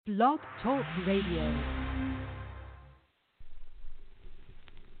Blog Talk Radio.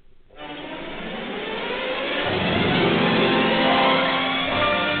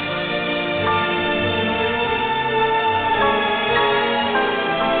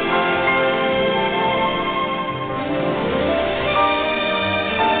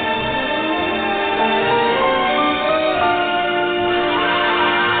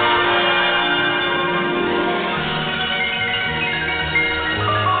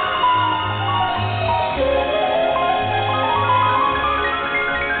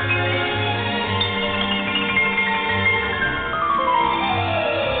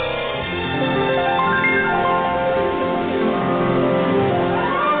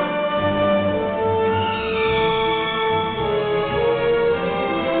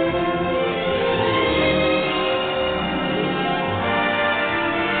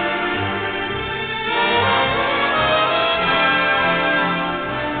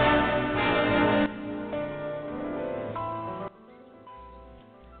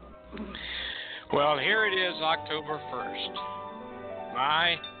 Well, here it is, October 1st.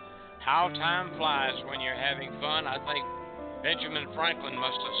 My, how time flies when you're having fun. I think Benjamin Franklin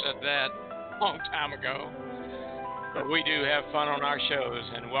must have said that a long time ago. But we do have fun on our shows,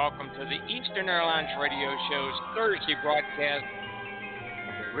 and welcome to the Eastern Airlines Radio Show's Thursday broadcast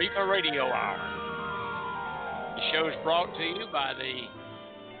of the REPA Radio Hour. The show is brought to you by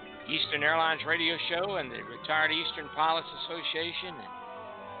the Eastern Airlines Radio Show and the Retired Eastern Pilots Association.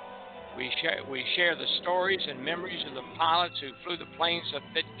 We share the stories and memories of the pilots who flew the planes of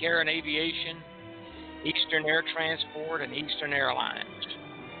Pitcairn Aviation, Eastern Air Transport, and Eastern Airlines.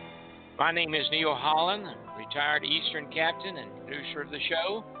 My name is Neil Holland, retired Eastern captain and producer of the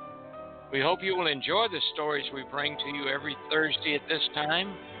show. We hope you will enjoy the stories we bring to you every Thursday at this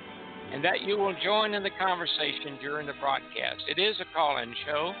time, and that you will join in the conversation during the broadcast. It is a call-in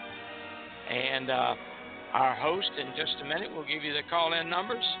show, and our host in just a minute will give you the call-in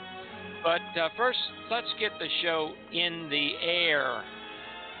numbers. But first, let's get the show in the air.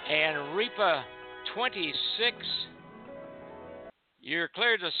 And REPA 26, you're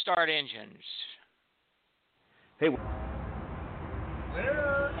clear to start engines. Hey.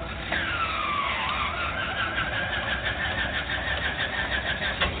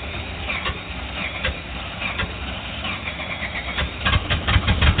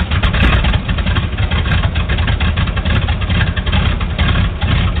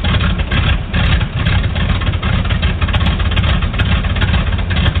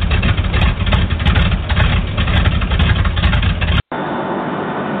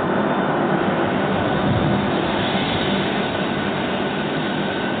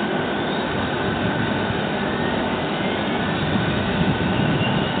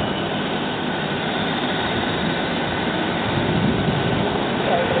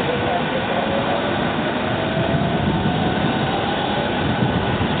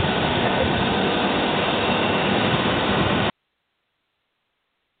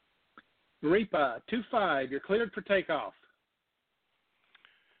 REPA 25, you're cleared for takeoff.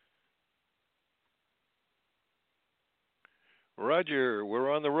 Roger,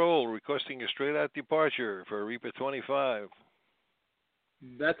 we're on the roll, requesting a straight-out departure for REPA 25.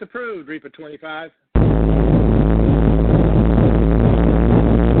 That's approved, REPA 25.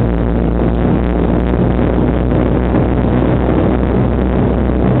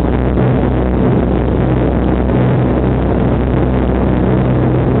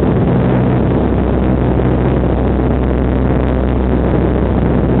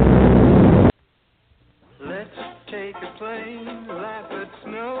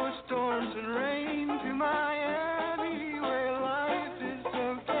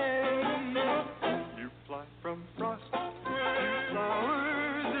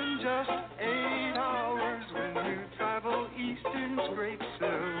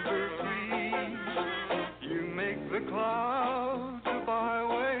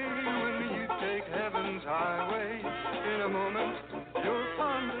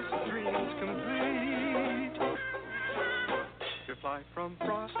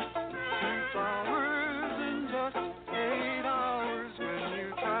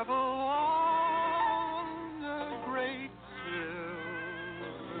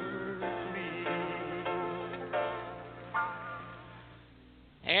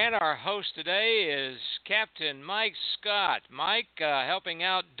 And our host today is Captain Mike Scott. Mike helping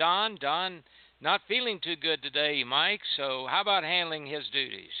out Don. Don not feeling too good today, Mike, so how about handling his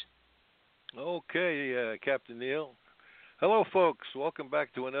duties? Okay, Captain Neil. Hello, folks. Welcome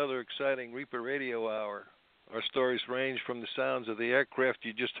back to another exciting REPA Radio Hour. Our stories range from the sounds of the aircraft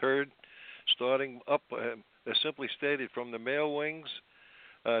you just heard, starting up, as simply stated, from the mail wings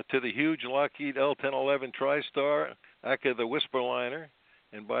to the huge Lockheed L-1011 TriStar, aka the Whisperliner.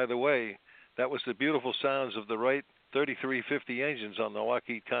 And by the way, that was the beautiful sounds of the Wright 3350 engines on the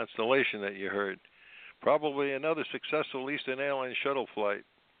Lockheed Constellation that you heard. Probably another successful Eastern Airlines shuttle flight.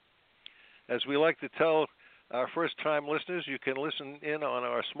 As we like to tell our first-time listeners, you can listen in on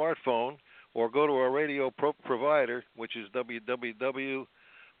our smartphone or go to our radio provider, which is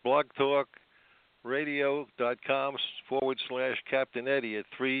www.blogtalkradio.com/Captain Eddie at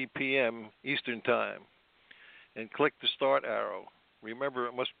 3 p.m. Eastern Time, and click the start arrow. Remember,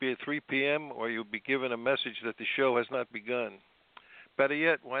 it must be at 3 p.m. or you'll be given a message that the show has not begun. Better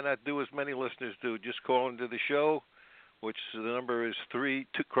yet, why not do as many listeners do? Just call into the show, which the number is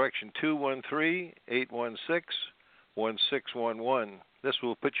 213-816-1611. This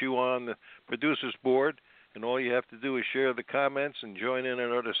will put you on the producer's board, and all you have to do is share the comments and join in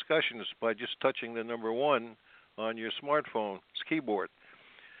our discussions by just touching the number 1 on your smartphone's keyboard.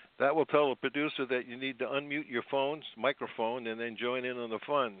 That will tell the producer that you need to unmute your phone's microphone and then join in on the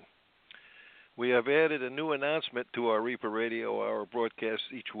fun. We have added a new announcement to our REPA Radio Hour broadcast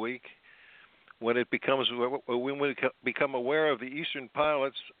each week. When we become aware of the Eastern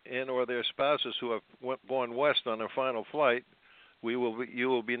pilots and or their spouses who have gone west on their final flight, you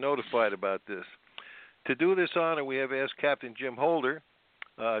will be notified about this. To do this honor, we have asked Captain Jim Holder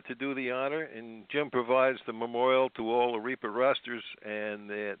to do the honor, and Jim provides the memorial to all the REPA rosters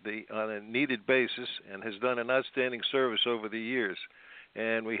and on a needed basis, and has done an outstanding service over the years.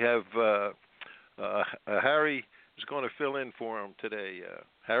 And we have Harry is going to fill in for him today.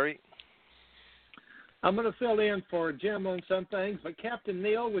 Harry? I'm going to fill in for Jim on some things, but Captain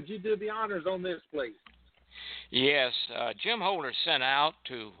Neil, would you do the honors on this, please? Yes, Jim Holder sent out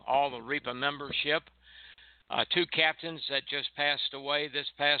to all the REPA membership 2 captains that just passed away this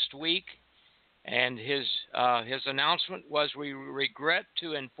past week, and his announcement was, we regret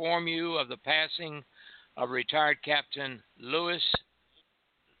to inform you of the passing of retired Captain Louis,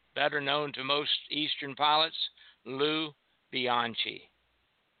 better known to most Eastern pilots, Lou Bianchi.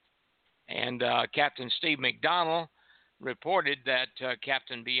 And Captain Steve McDonald reported that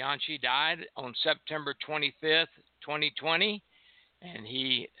Captain Bianchi died on September 25th, 2020, and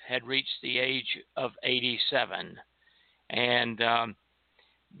he had reached the age of 87. And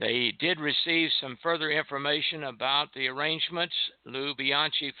they did receive some further information about the arrangements. Lou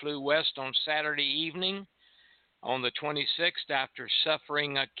Bianchi flew west on Saturday evening on the 26th after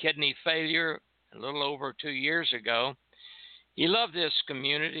suffering a kidney failure a little over 2 years ago. He loved this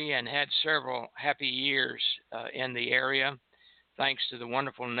community and had several happy years in the area, thanks to the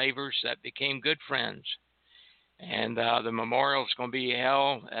wonderful neighbors that became good friends. And the memorial is going to be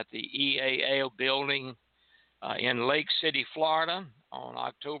held at the EAA building in Lake City, Florida, on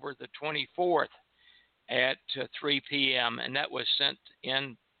October the 24th at 3 p.m. And that was sent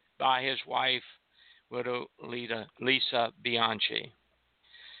in by his wife, widow Lisa Bianchi.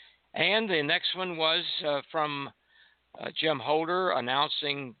 And the next one was from Jim Holder,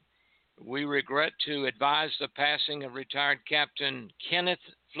 announcing, we regret to advise the passing of retired Captain Kenneth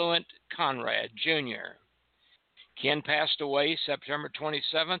Fluent Conrad, Jr. Ken passed away September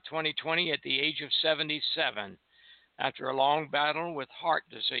 27, 2020, at the age of 77 after a long battle with heart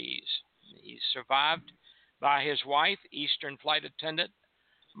disease. He's survived by his wife, Eastern Flight Attendant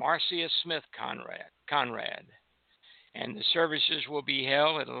Marcia Smith Conrad. And the services will be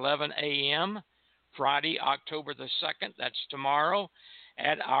held at 11 a.m. Friday, October the 2nd, that's tomorrow,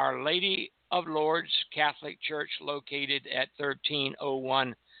 at Our Lady of Lourdes Catholic Church located at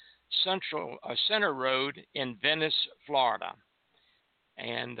 1301 Center Road in Venice, Florida.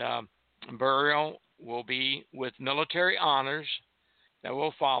 And burial will be with military honors that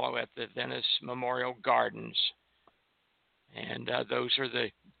will follow at the Venice Memorial Gardens. And those are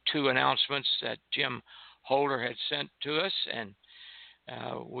the 2 announcements that Jim Holder had sent to us, and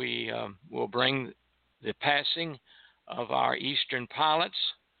we will bring the passing of our Eastern pilots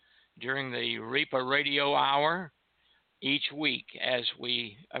during the REPA Radio Hour each week as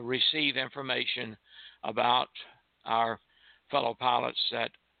we receive information about our fellow pilots that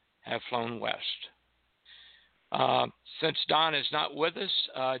have flown west. Since Don is not with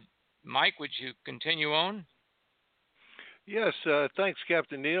us, Mike, would you continue on? Yes, thanks,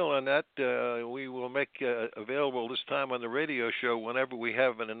 Captain Neil. On that, we will make available this time on the radio show whenever we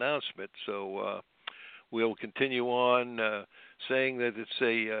have an announcement. So we'll continue on saying that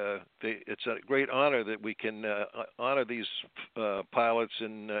it's a great honor that we can honor these pilots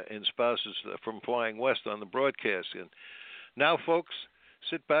and spouses from flying west on the broadcast. And now, folks,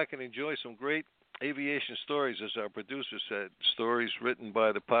 sit back and enjoy some great Aviation stories, as our producer said, stories written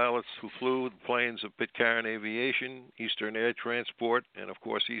by the pilots who flew the planes of Pitcairn Aviation, Eastern Air Transport, and of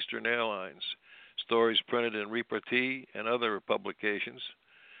course Eastern Airlines. Stories printed in REPA and other publications.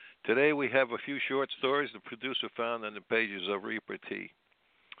 Today we have a few short stories the producer found on the pages of REPA.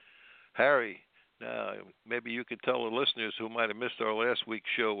 Harry, now maybe you could tell the listeners who might have missed our last week's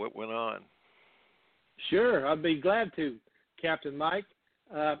show what went on. Sure, I'd be glad to, Captain Mike.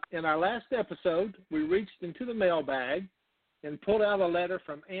 In our last episode, we reached into the mailbag and pulled out a letter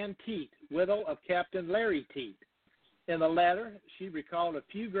from Ann Teat, widow of Captain Larry Teat. In the letter, she recalled a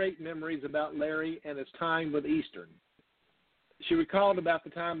few great memories about Larry and his time with Eastern. She recalled about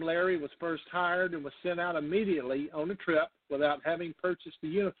the time Larry was first hired and was sent out immediately on a trip without having purchased a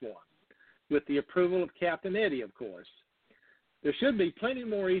uniform, with the approval of Captain Eddie, of course. There should be plenty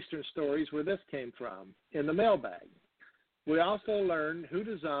more Eastern stories where this came from, in the mailbag. We also learned who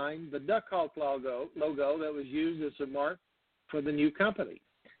designed the Duck Hawk logo that was used as a mark for the new company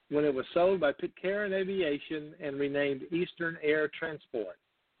when it was sold by Pitcairn Aviation and renamed Eastern Air Transport.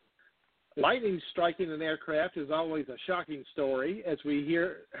 Lightning striking an aircraft is always a shocking story, as we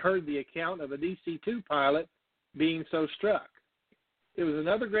heard the account of a DC-2 pilot being so struck. It was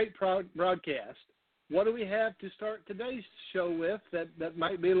another great broadcast. What do we have to start today's show with that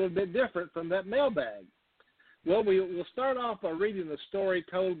might be a little bit different from that mailbag? Well, we'll start off by reading the story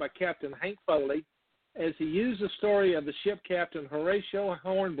told by Captain Hank Foley as he used the story of the ship captain Horatio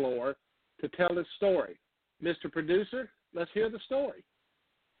Hornblower to tell his story. Mr. Producer, let's hear the story.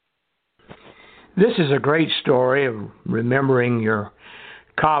 This is a great story of remembering your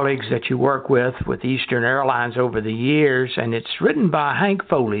colleagues that you work with Eastern Airlines over the years, and it's written by Hank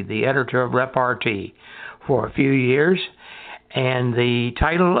Foley, the editor of REPA, for a few years. And the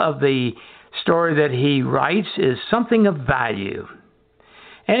title of the story that he writes is Something of Value.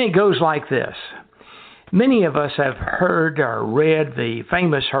 And it goes like this. Many of us have heard or read the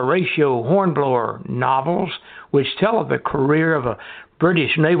famous Horatio Hornblower novels, which tell of the career of a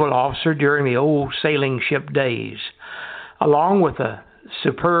British naval officer during the old sailing ship days. Along with the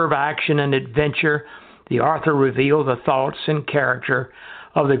superb action and adventure, the author revealed the thoughts and character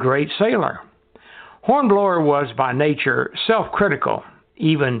of the great sailor. Hornblower was by nature self-critical,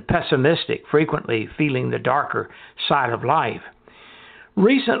 even pessimistic, frequently feeling the darker side of life.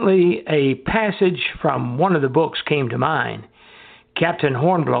 Recently, a passage from one of the books came to mind. Captain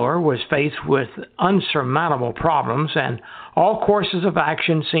Hornblower was faced with unsurmountable problems, and all courses of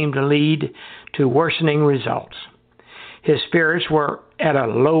action seemed to lead to worsening results. His spirits were at a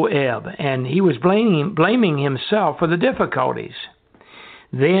low ebb, and he was blaming himself for the difficulties.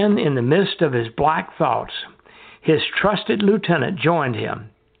 Then, in the midst of his black thoughts, his trusted lieutenant joined him,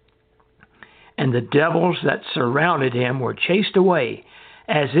 and the devils that surrounded him were chased away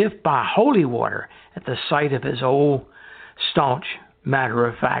as if by holy water at the sight of his old, staunch,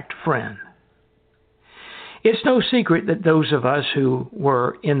 matter-of-fact friend. It's no secret that those of us who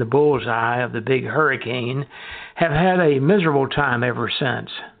were in the bullseye of the big hurricane have had a miserable time ever since.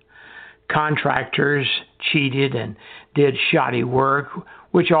 Contractors cheated and did shoddy work,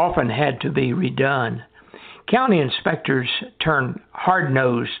 which often had to be redone. County inspectors turned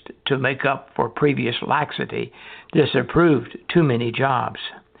hard-nosed to make up for previous laxity, disapproved too many jobs.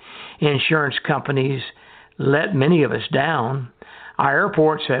 Insurance companies let many of us down. Our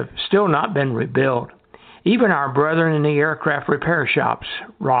airports have still not been rebuilt. Even our brethren in the aircraft repair shops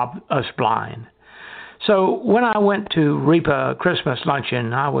robbed us blind. So when I went to REPA Christmas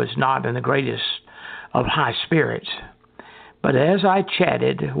luncheon, I was not in the greatest of high spirits. But as I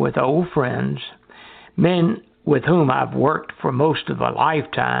chatted with old friends, men with whom I've worked for most of a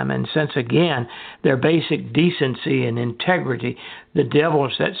lifetime, and since again their basic decency and integrity, the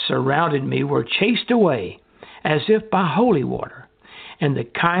devils that surrounded me were chased away as if by holy water, and the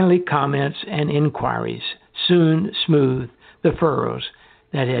kindly comments and inquiries soon smoothed the furrows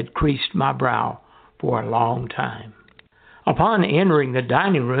that had creased my brow for a long time. Upon entering the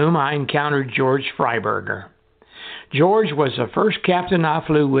dining room, I encountered George Freiberger. George was the first captain I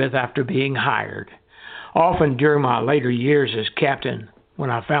flew with after being hired. Often during my later years as captain, when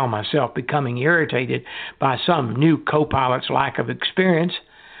I found myself becoming irritated by some new co-pilot's lack of experience,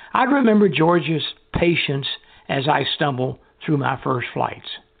 I'd remember George's patience as I stumbled through my first flights.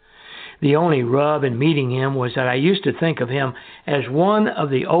 The only rub in meeting him was that I used to think of him as one of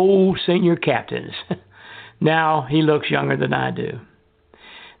the old senior captains. Now he looks younger than I do.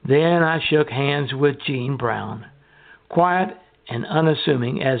 Then I shook hands with Gene Brown, quiet and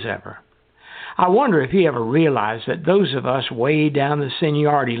unassuming as ever. I wonder if he ever realized that those of us way down the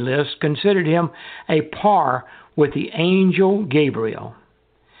seniority list considered him a par with the angel Gabriel.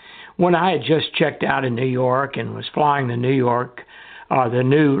 When I had just checked out in New York and was flying the new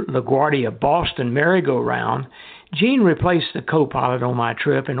LaGuardia Boston merry-go-round, Gene replaced the co-pilot on my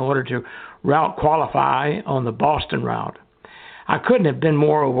trip in order to route qualify on the Boston route. I couldn't have been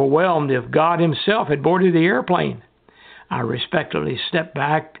more overwhelmed if God himself had boarded the airplane. I respectfully stepped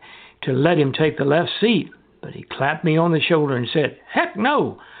back to let him take the left seat, but he clapped me on the shoulder and said, "Heck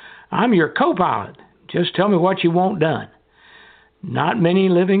no, I'm your co-pilot. Just tell me what you want done." Not many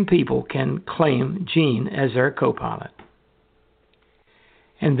living people can claim Gene as their co-pilot.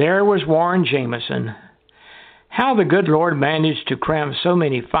 And there was Warren Jameson. How the good Lord managed to cram so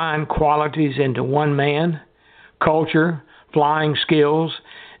many fine qualities into one man: culture, flying skills,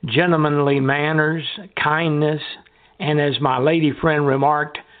 gentlemanly manners, kindness, and, as my lady friend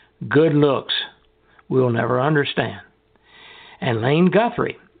remarked, good looks. We'll never understand. And Lane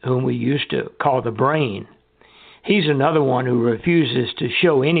Guthrie, whom we used to call the Brain. He's another one who refuses to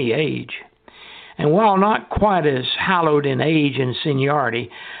show any age. And while not quite as hallowed in age and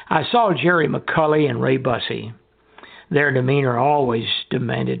seniority, I saw Jerry McCulley and Ray Bussey. Their demeanor always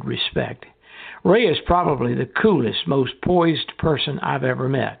demanded respect. Ray is probably the coolest, most poised person I've ever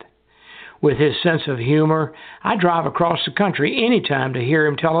met. With his sense of humor, I drive across the country any time to hear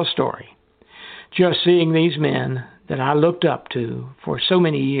him tell a story. Just seeing these men that I looked up to for so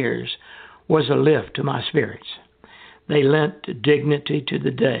many years was a lift to my spirits. They lent dignity to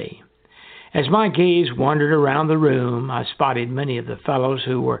the day. As my gaze wandered around the room, I spotted many of the fellows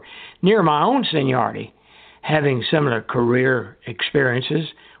who were near my own seniority, having similar career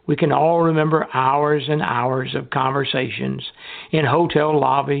experiences. We can all remember hours and hours of conversations in hotel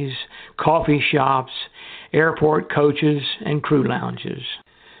lobbies, coffee shops, airport coaches, and crew lounges.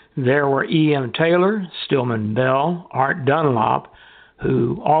 There were E.M. Taylor, Stillman Bell, Art Dunlop,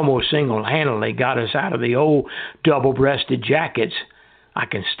 who almost single-handedly got us out of the old double-breasted jackets. I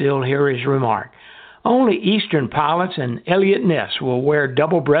can still hear his remark, "Only Eastern pilots and Elliot Ness will wear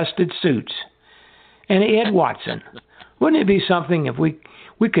double-breasted suits." And Ed Watson. Wouldn't it be something if we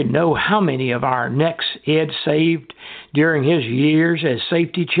could know how many of our necks Ed saved during his years as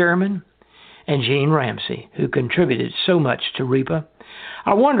safety chairman? And Gene Ramsey, who contributed so much to REPA.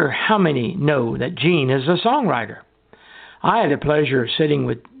 I wonder how many know that Gene is a songwriter. I had the pleasure of sitting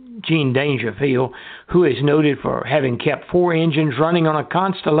with Gene Dangerfield, who is noted for having kept 4 engines running on a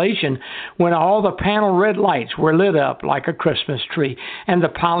Constellation when all the panel red lights were lit up like a Christmas tree, and the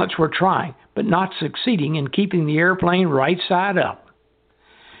pilots were trying, but not succeeding in keeping the airplane right side up.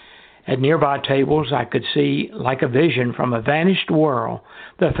 At nearby tables, I could see, like a vision from a vanished world,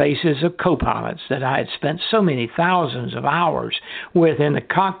 the faces of co-pilots that I had spent so many thousands of hours with in the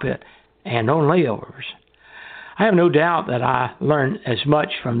cockpit and on layovers. I have no doubt that I learned as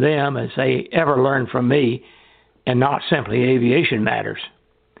much from them as they ever learned from me, and not simply aviation matters.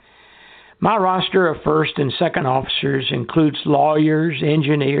 My roster of first and second officers includes lawyers,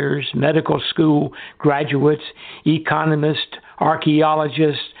 engineers, medical school graduates, economists,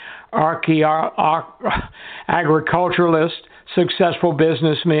 archaeologists, agriculturalists, successful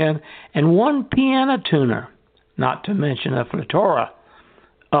businessmen, and 1 piano tuner, not to mention a plethora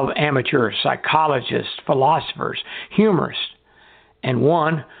of amateur psychologists, philosophers, humorists, and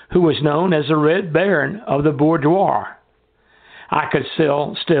one who was known as the Red Baron of the boudoir. I could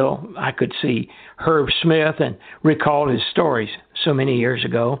see Herb Smith and recall his stories so many years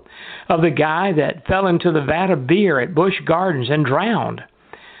ago of the guy that fell into the vat of beer at Busch Gardens and drowned,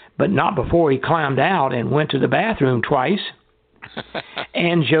 but not before he climbed out and went to the bathroom twice.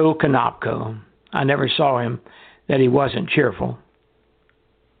 And Joe Konopko. I never saw him that he wasn't cheerful.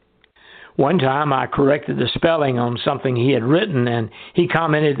 One time I corrected the spelling on something he had written, and he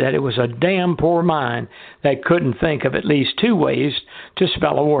commented that it was a damn poor mind that couldn't think of at least 2 ways to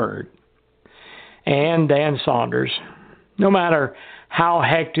spell a word. And Dan Saunders. No matter how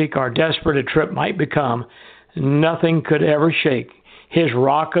hectic or desperate a trip might become, nothing could ever shake his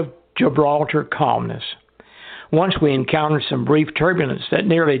Rock of Gibraltar calmness. Once we encountered some brief turbulence that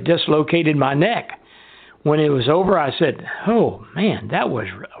nearly dislocated my neck. When it was over, I said, "Oh, man, that was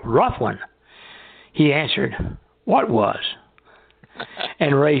a rough one." He answered, "What was?"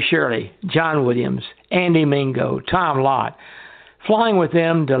 And Ray Shirley, John Williams, Andy Mingo, Tom Lott, flying with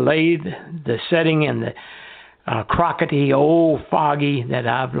them delayed the setting in the crockety old foggy that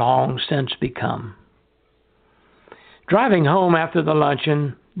I've long since become. Driving home after the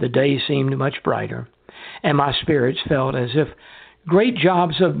luncheon, the day seemed much brighter, and my spirits felt as if great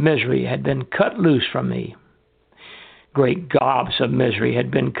gobs of misery had been cut loose from me. Great gobs of misery had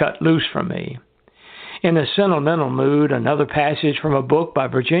been cut loose from me. In a sentimental mood, another passage from a book by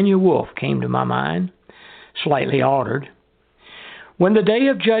Virginia Woolf came to my mind, slightly altered. When the day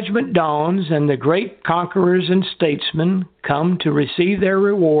of judgment dawns and the great conquerors and statesmen come to receive their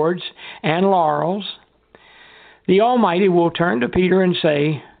rewards and laurels, the Almighty will turn to Peter and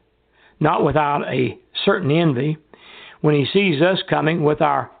say, not without a certain envy, when he sees us coming with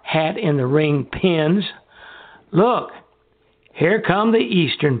our hat in the ring pins, "Look, here come the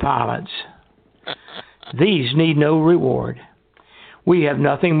Eastern pilots. These need no reward. We have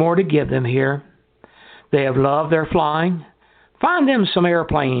nothing more to give them here. They have loved their flying. Find them some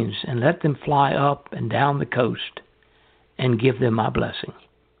airplanes and let them fly up and down the coast and give them my blessing."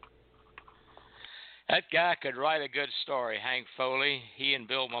 That guy could write a good story, Hank Foley. He and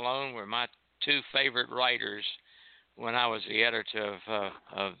Bill Malone were my two favorite writers when I was the editor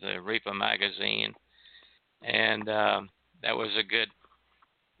of the REPA magazine. And that was a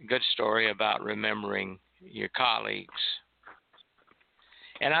good story about remembering your colleagues.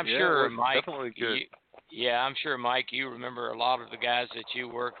 And I'm sure, Mike, I'm sure, Mike, you remember a lot of the guys that you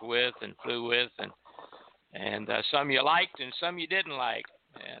worked with and flew with, and some you liked and some you didn't like.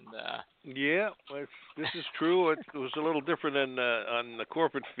 And this is true. It was a little different on the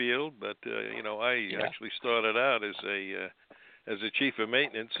corporate field, but I actually started out as a chief of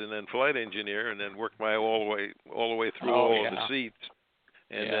maintenance and then flight engineer, and then worked my all the way through all of the seats.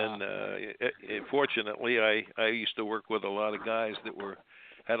 And then, fortunately, I used to work with a lot of guys that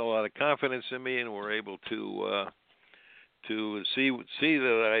had a lot of confidence in me and were able to see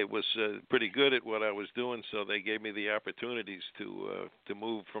that I was pretty good at what I was doing. So they gave me the opportunities to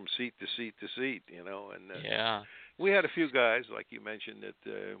move from seat to seat to seat. And we had a few guys, like you mentioned,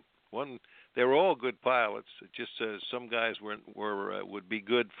 that they were all good pilots. Just some guys would be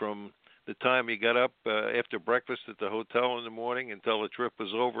good from the time you got up after breakfast at the hotel in the morning until the trip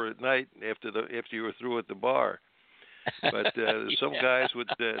was over at night after you were through at the bar. But some guys would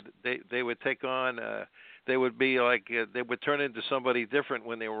they would take on they would be like they would turn into somebody different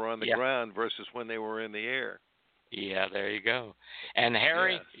when they were on the ground versus when they were in the air. Yeah, there you go. And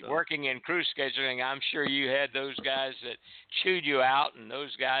Harry, working in crew scheduling, I'm sure you had those guys that chewed you out, and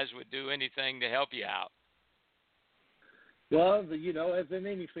those guys would do anything to help you out. Well, as in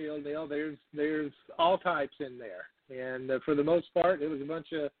any field, there's all types in there, and for the most part, it was a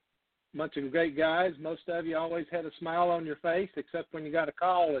bunch of great guys. Most of you always had a smile on your face, except when you got a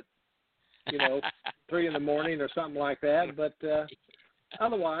call at 3 a.m. or something like that. But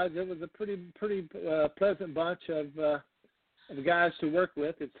otherwise, it was a pretty pleasant bunch of guys to work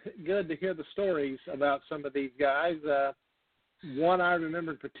with. It's good to hear the stories about some of these guys. One I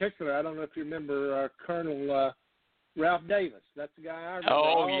remember in particular, I don't know if you remember Colonel Ralph Davis. That's the guy I remember.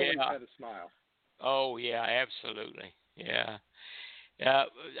 Always had a smile. Oh yeah, absolutely. Yeah.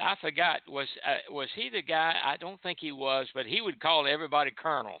 I forgot. Was he the guy? I don't think he was, but he would call everybody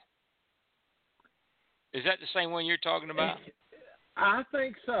Colonel. Is that the same one you're talking about? I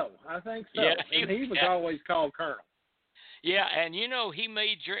think so. Yeah, and he was always called Colonel. Yeah, and he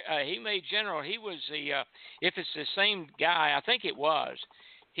made General. He was the if it's the same guy, I think it was.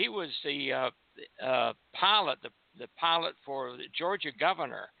 He was the pilot, the pilot for the Georgia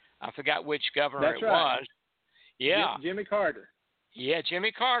governor. I forgot which governor That's it right. was. Yeah, Jimmy Carter. Yeah,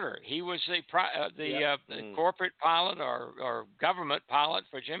 Jimmy Carter. He was the corporate pilot or government pilot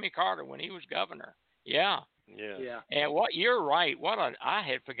for Jimmy Carter when he was governor. Yeah. And you're right. I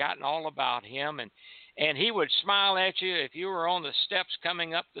had forgotten all about him, and he would smile at you if you were on the steps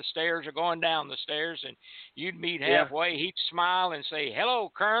coming up the stairs or going down the stairs, and you'd meet halfway. He'd smile and say,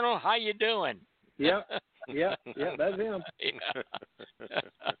 "Hello, Colonel. How you doing?" Yeah, that's him.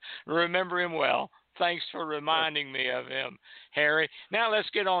 Remember him well. Thanks for reminding me of him, Harry. Now let's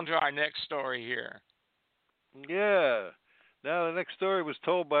get on to our next story here. Yeah. Now the next story was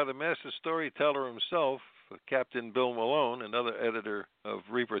told by the master storyteller himself, Captain Bill Malone, another editor of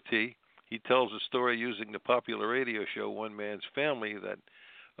REPA. He tells a story using the popular radio show One Man's Family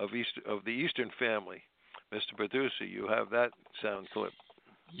of the Eastern Family. Mr. Producer, you have that sound clip.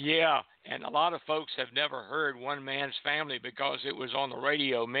 Yeah, and a lot of folks have never heard One Man's Family because it was on the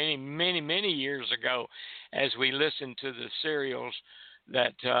radio many, many, many years ago as we listened to the serials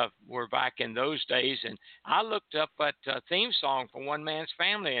that were back in those days. And I looked up a theme song for One Man's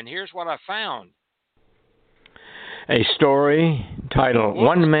Family, and here's what I found. A story titled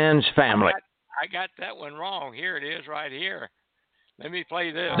One Man's Family. I got that one wrong. Here it is right here. Let me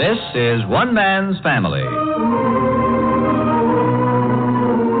play this. This is One Man's Family.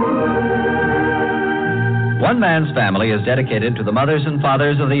 One Man's Family is dedicated to the mothers and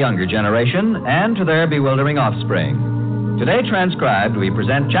fathers of the younger generation and to their bewildering offspring. Today transcribed, we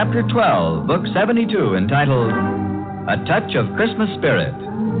present Chapter 12, Book 72, entitled A Touch of Christmas Spirit.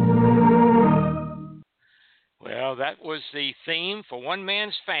 Well, Well, that was the theme for One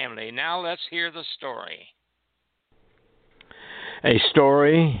Man's Family. Now let's hear the story. A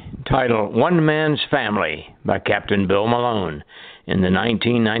story titled One Man's Family by Captain Bill Malone in the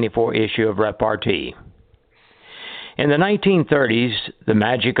 1994 issue of Repartee. In the 1930s, the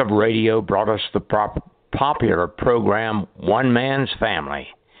magic of radio brought us the popular program One Man's Family.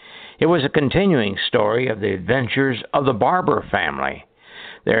 It was a continuing story of the adventures of the Barber family.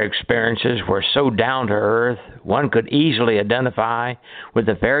 Their experiences were so down to earth, one could easily identify with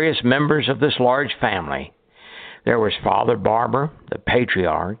the various members of this large family. There was Father Barber, the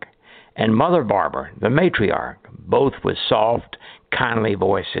patriarch, and Mother Barber, the matriarch, both with soft, kindly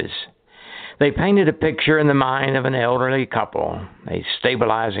voices. They painted a picture in the mind of an elderly couple, a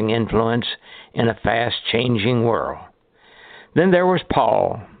stabilizing influence in a fast-changing world. Then there was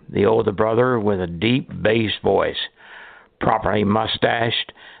Paul, the older brother with a deep bass voice, properly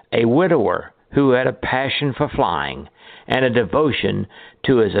mustached, a widower who had a passion for flying and a devotion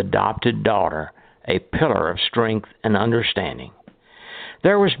to his adopted daughter, a pillar of strength and understanding.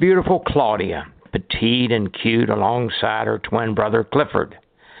 There was beautiful Claudia, petite and cute alongside her twin brother Clifford.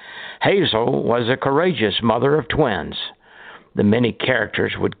 Hazel was a courageous mother of twins. The many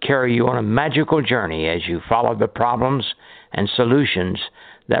characters would carry you on a magical journey as you followed the problems and solutions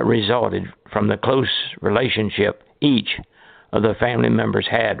that resulted from the close relationship each of the family members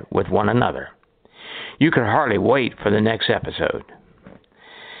had with one another. You could hardly wait for the next episode.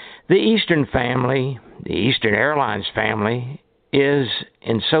 The Eastern family, the Eastern Airlines family, is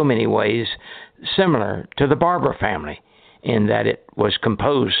in so many ways similar to the Barber family in that it was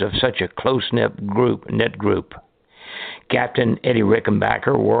composed of such a close-knit group. Captain Eddie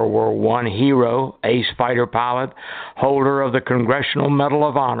Rickenbacker, World War I hero, ace fighter pilot, holder of the Congressional Medal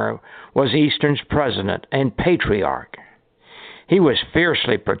of Honor, was Eastern's president and patriarch. He was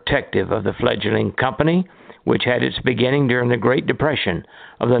fiercely protective of the fledgling company, which had its beginning during the Great Depression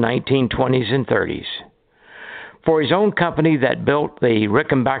of the 1920s and 30s. For his own company that built the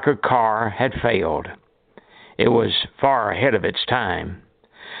Rickenbacker car had failed. It was far ahead of its time.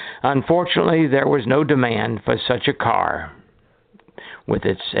 Unfortunately, there was no demand for such a car with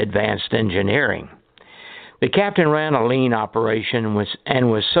its advanced engineering. The captain ran a lean operation and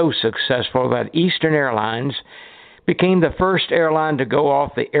was so successful that Eastern Airlines became the first airline to go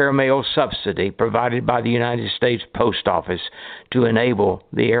off the airmail subsidy provided by the United States Post Office to enable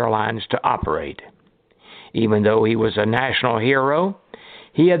the airlines to operate. Even though he was a national hero,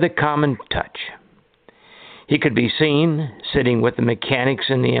 he had the common touch. He could be seen sitting with the mechanics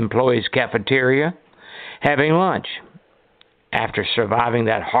in the employees' cafeteria, having lunch. After surviving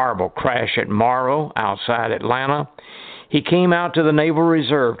that horrible crash at Morrow outside Atlanta, he came out to the Naval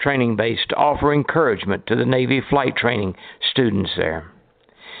Reserve training base to offer encouragement to the Navy flight training students there.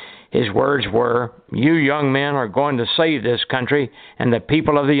 His words were, "You young men are going to save this country, and the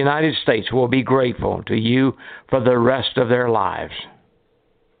people of the United States will be grateful to you for the rest of their lives."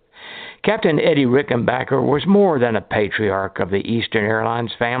 Captain Eddie Rickenbacker was more than a patriarch of the Eastern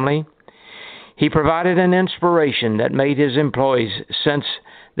Airlines family. He provided an inspiration that made his employees sense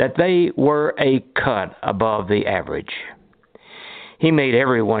that they were a cut above the average. He made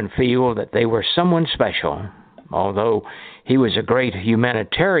everyone feel that they were someone special. Although he was a great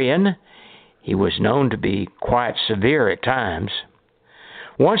humanitarian, he was known to be quite severe at times.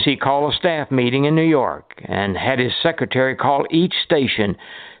 Once he called a staff meeting in New York and had his secretary call each station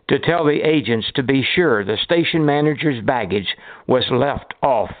to tell the agents to be sure the station manager's baggage was left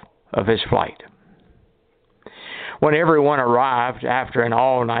off of his flight. When everyone arrived after an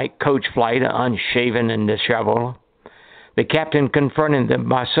all-night coach flight, unshaven and disheveled, the captain confronted them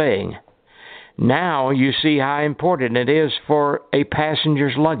by saying, "Now you see how important it is for a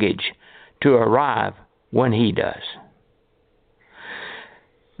passenger's luggage to arrive when he does."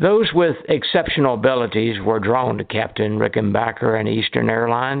 Those with exceptional abilities were drawn to Captain Rickenbacker and Eastern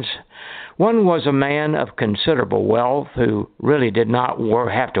Airlines. One was a man of considerable wealth who really did not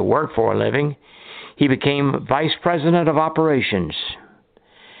have to work for a living. He became Vice President of Operations,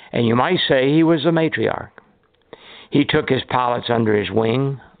 and you might say he was a matriarch. He took his pilots under his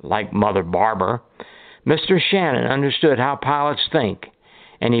wing, like Mother Barber. Mr. Shannon understood how pilots think,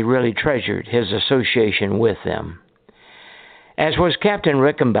 and he really treasured his association with them. As was Captain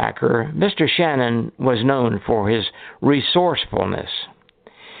Rickenbacker, Mr. Shannon was known for his resourcefulness.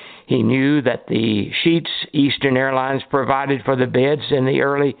 He knew that the sheets Eastern Airlines provided for the beds in the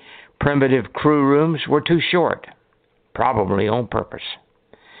early primitive crew rooms were too short, probably on purpose.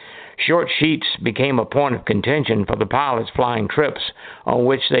 Short sheets became a point of contention for the pilots flying trips on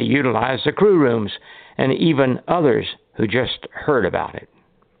which they utilized the crew rooms and even others who just heard about it.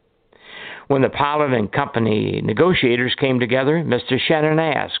 When the pilot and company negotiators came together, Mr. Shannon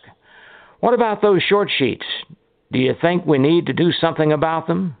asked, "What about those short sheets? Do you think we need to do something about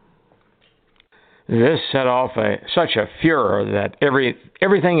them?" This set off such a furor that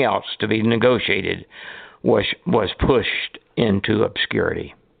everything else to be negotiated was pushed into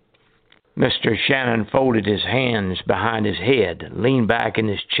obscurity. Mr. Shannon folded his hands behind his head, leaned back in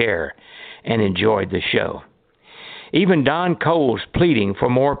his chair, and enjoyed the show. Even Don Cole's pleading for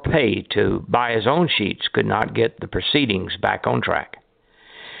more pay to buy his own sheets could not get the proceedings back on track.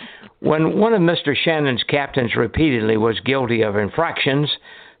 When one of Mr. Shannon's captains repeatedly was guilty of infractions,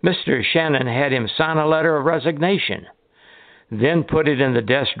 Mr. Shannon had him sign a letter of resignation, then put it in the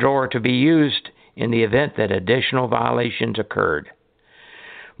desk drawer to be used in the event that additional violations occurred.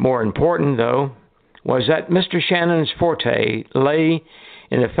 More important, though, was that Mr. Shannon's forte lay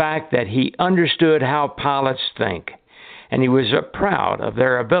in the fact that he understood how pilots think, and he was proud of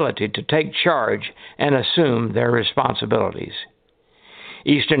their ability to take charge and assume their responsibilities.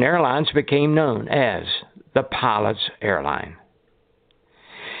 Eastern Airlines became known as the pilot's airline.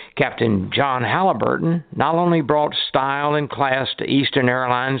 Captain John Halliburton not only brought style and class to Eastern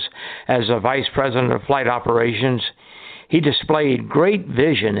Airlines as a vice president of flight operations, he displayed great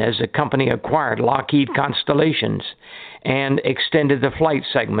vision as the company acquired Lockheed Constellations and extended the flight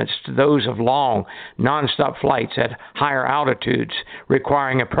segments to those of long, nonstop flights at higher altitudes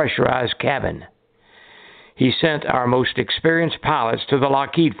requiring a pressurized cabin. He sent our most experienced pilots to the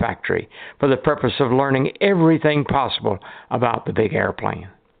Lockheed factory for the purpose of learning everything possible about the big airplane.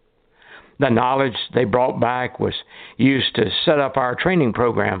 The knowledge they brought back was used to set up our training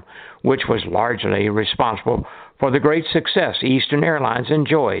program, which was largely responsible for the great success Eastern Airlines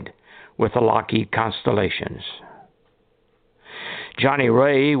enjoyed with the Lockheed Constellations. Johnny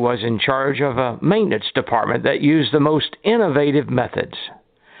Ray was in charge of a maintenance department that used the most innovative methods.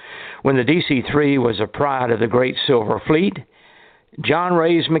 When the DC-3 was a pride of the Great Silver Fleet, John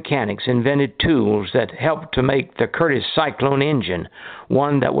Ray's mechanics invented tools that helped to make the Curtiss Cyclone engine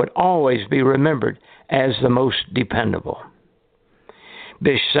one that would always be remembered as the most dependable.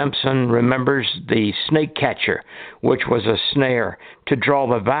 Bish Simpson remembers the snake catcher, which was a snare to draw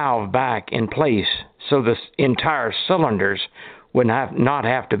the valve back in place so the entire cylinders would not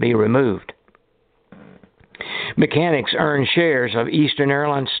have to be removed. Mechanics earned shares of Eastern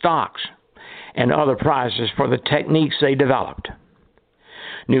Airlines stocks and other prizes for the techniques they developed.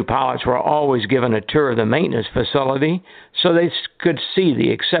 New pilots were always given a tour of the maintenance facility so they could see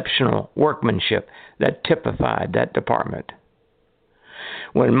the exceptional workmanship that typified that department.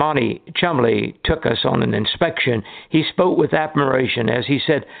 When Monty Chumley took us on an inspection, he spoke with admiration as he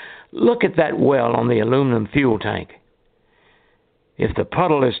said, "Look at that well on the aluminum fuel tank. If the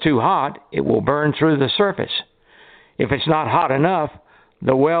puddle is too hot, it will burn through the surface. If it's not hot enough,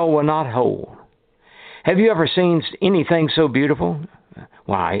 the well will not hold. Have you ever seen anything so beautiful?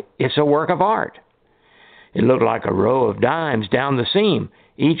 Why, it's a work of art. It looked like a row of dimes down the seam,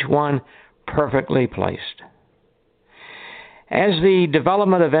 each one perfectly placed." As the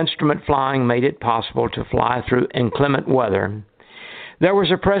development of instrument flying made it possible to fly through inclement weather, there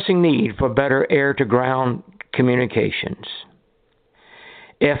was a pressing need for better air-to-ground communications.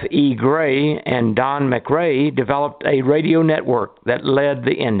 F.E. Gray and Don McRae developed a radio network that led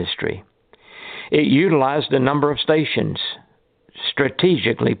the industry. It utilized a number of stations,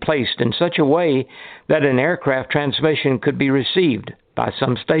 strategically placed in such a way that an aircraft transmission could be received by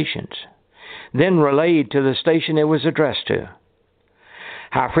some stations, then relayed to the station it was addressed to.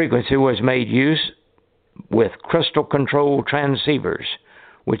 High frequency was made use with crystal-controlled transceivers,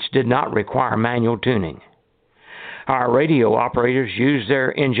 which did not require manual tuning. Our radio operators used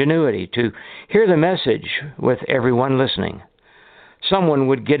their ingenuity to hear the message with everyone listening. Someone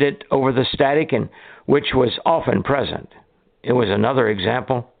would get it over the static, and which was often present. It was another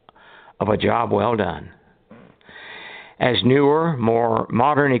example of a job well done. As newer, more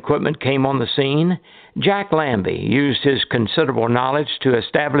modern equipment came on the scene, Jack Lambie used his considerable knowledge to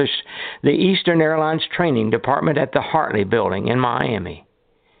establish the Eastern Airlines Training Department at the Hartley Building in Miami.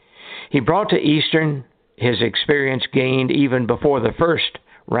 He brought to Eastern his experience gained even before the first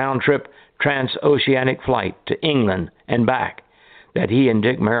round-trip transoceanic flight to England and back that he and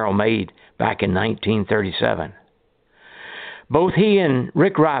Dick Merrill made back in 1937. Both he and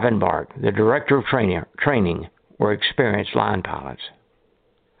Rick Rivenbark, the director of training, were experienced line pilots.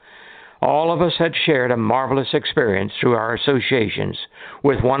 All of us had shared a marvelous experience through our associations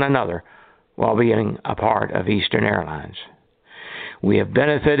with one another while being a part of Eastern Airlines. We have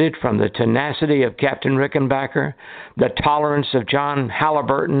benefited from the tenacity of Captain Rickenbacker, the tolerance of John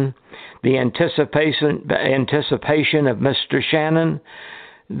Halliburton, the anticipation of Mr. Shannon,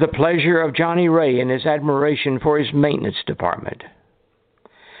 the pleasure of Johnny Ray and his admiration for his maintenance department.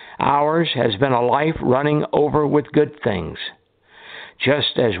 Ours has been a life running over with good things.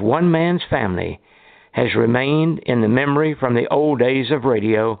 Just as one man's family has remained in the memory from the old days of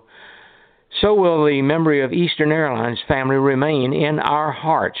radio, so will the memory of Eastern Airlines family remain in our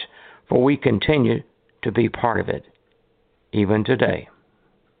hearts, for we continue to be part of it, even today.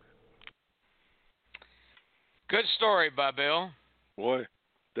 Good story, by Bill. Boy,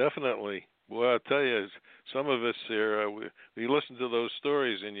 definitely. Well, I'll tell you, some of us here, we listen to those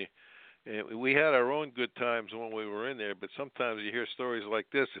stories, and we had our own good times when we were in there, but sometimes you hear stories like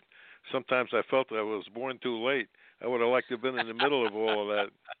this, and sometimes I felt that I was born too late. I would have liked to have been in the middle of all of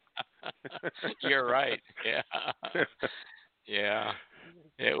that. You're right. Yeah. Yeah.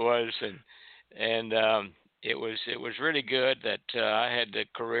 It was, and it was really good that I had the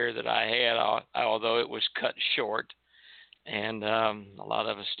career that I had, although it was cut short, and a lot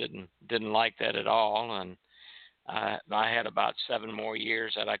of us didn't like that at all. And I had about 7 more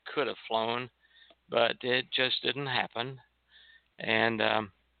years that I could have flown, but it just didn't happen. And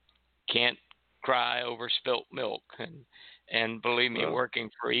can't cry over spilt milk. And believe me, working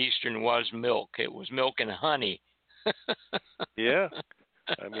for Eastern was milk. It was milk and honey. Yeah.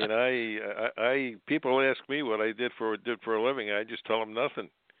 I mean, I people ask me what I did for a living. I just tell them nothing.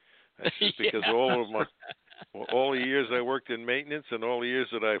 That's just because all the years I worked in maintenance and all the years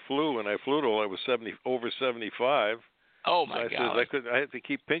that I flew, and I flew till I was over 75. Oh my God! I had to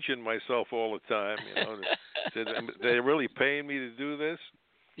keep pinching myself all the time. They're really paying me to do this.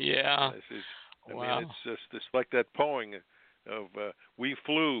 Yeah. I mean, it's like that poem of "We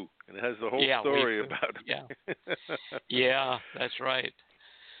Flew," and it has the whole story about it. Yeah. Yeah, that's right.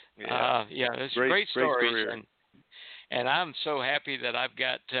 Yeah, it's great stories, career. and I'm so happy that I've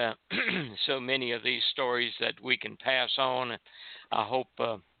got so many of these stories that we can pass on. I hope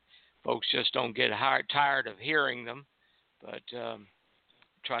folks just don't get tired of hearing them, but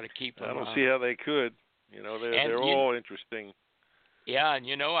try to keep them. I don't see how they could. They're all interesting. Yeah,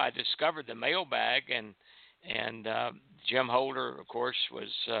 and I discovered the mailbag, and Jim Holder, of course, was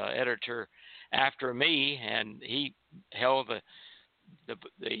editor after me, and he held the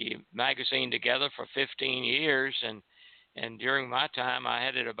magazine together for 15 years, and during my time, I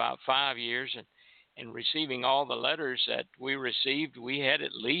had it about 5 years, and receiving all the letters that we received, we had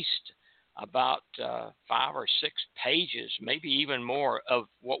at least about 5 or 6 pages, maybe even more, of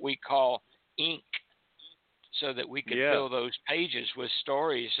what we call ink, so that we could fill those pages with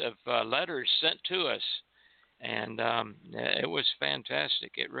stories of letters sent to us. And it was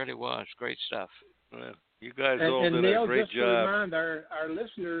fantastic. It really was great stuff. Well, you guys all did Neil, a great job. And to remind our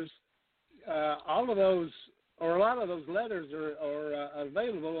listeners, all of those, or a lot of those letters are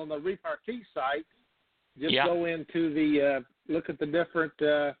available on the repartee site. Just go into the, look at the different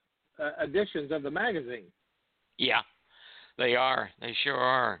editions of the magazine. Yeah, they are. They sure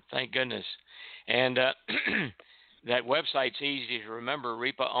are. Thank goodness. And that website's easy to remember,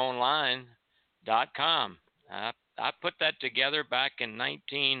 repaonline.com. I put that together back in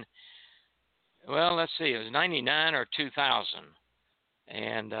it was 99 or 2000.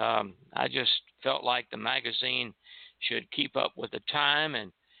 And I just felt like the magazine should keep up with the time,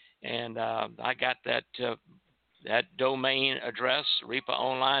 and I got that domain address,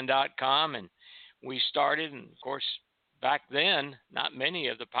 repaonline.com, and we started. And of course, back then, not many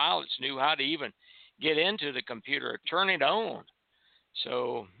of the pilots knew how to even get into the computer or turn it on.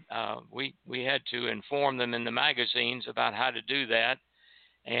 So we had to inform them in the magazines about how to do that,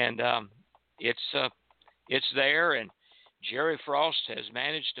 and it's there. And Jerry Frost has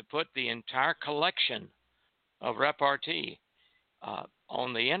managed to put the entire collection of repartee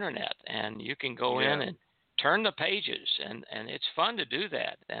on the internet, and you can go in and turn the pages, and it's fun to do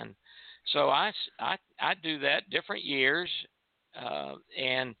that. And so I do that different years,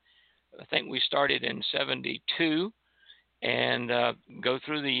 and I think we started in 72, and go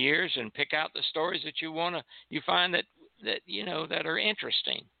through the years and pick out the stories that you find that that are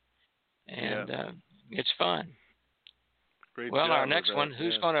interesting, and it's fun. Great well, job our next one,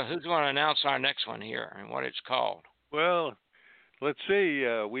 who's going to announce our next one here and what it's called? Well, let's see.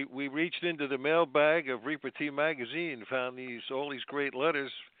 We reached into the mailbag of Repartee magazine, found all these great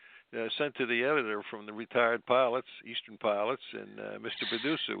letters sent to the editor from the retired pilots, Eastern pilots, and Mr.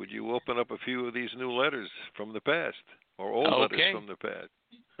 Producer, would you open up a few of these new letters from the past, or old letters from the past?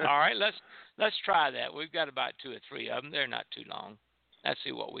 All right, let's try that. We've got about 2 or 3 of them. They're not too long. Let's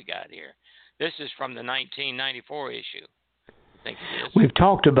see what we got here. This is from the 1994 issue. I think it is. We've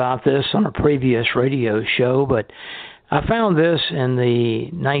talked about this on a previous radio show, but I found this in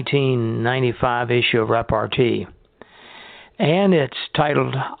the 1995 issue of Repartee. and it's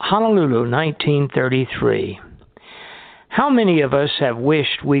titled Honolulu, 1933. How many of us have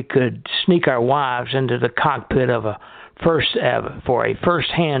wished we could sneak our wives into the cockpit of for a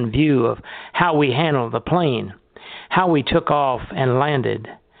first-hand view of how we handled the plane, how we took off and landed?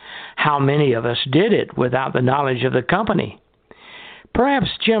 How many of us did it without the knowledge of the company? Perhaps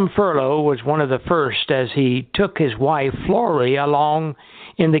Jim Furlow was one of the first, as he took his wife Flory along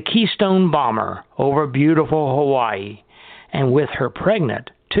in the Keystone Bomber over beautiful Hawaii, and with her pregnant,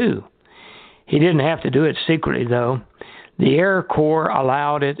 too. He didn't have to do it secretly, though. The Air Corps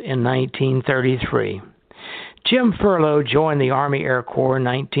allowed it in 1933. Jim Furlow joined the Army Air Corps in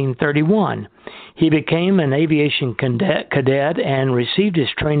 1931. He became an aviation cadet and received his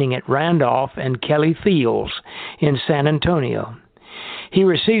training at Randolph and Kelly Fields in San Antonio. He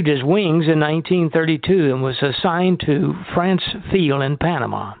received his wings in 1932 and was assigned to France Field in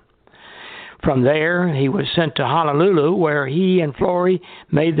Panama. From there, he was sent to Honolulu, where he and Flory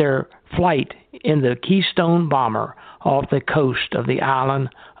made their flight in the Keystone Bomber off the coast of the island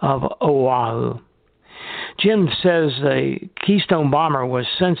of Oahu. Jim says the Keystone Bomber was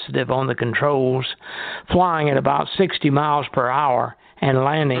sensitive on the controls, flying at about 60 miles per hour and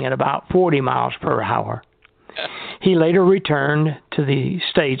landing at about 40 miles per hour. He later returned to the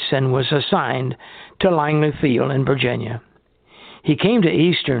States and was assigned to Langley Field in Virginia. He came to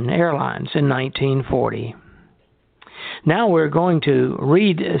Eastern Airlines in 1940. Now we're going to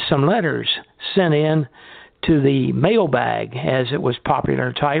read some letters sent in to the mailbag, as it was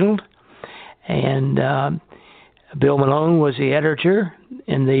popularly titled. And Bill Malone was the editor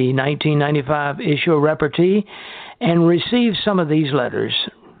in the 1995 issue of Repartee and received some of these letters.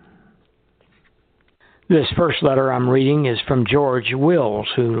 This first letter I'm reading is from George Wills,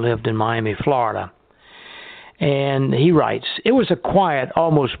 who lived in Miami, Florida. And he writes, "It was a quiet,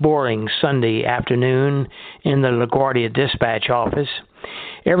 almost boring Sunday afternoon in the LaGuardia dispatch office.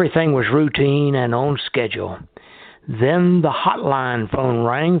 Everything was routine and on schedule. Then the hotline phone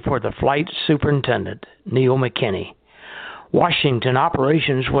rang for the flight superintendent, Neil McKinney. Washington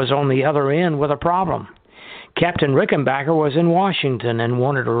operations was on the other end with a problem. Captain Rickenbacker was in Washington and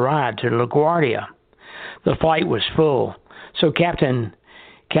wanted a ride to LaGuardia. The flight was full, so Captain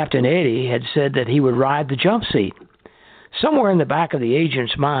Eddie had said that he would ride the jump seat. Somewhere in the back of the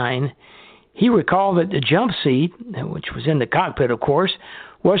agent's mind, he recalled that the jump seat, which was in the cockpit, of course,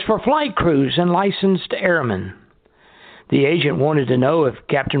 was for flight crews and licensed airmen. The agent wanted to know if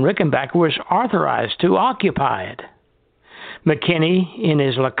Captain Rickenbacker was authorized to occupy it. McKinney, in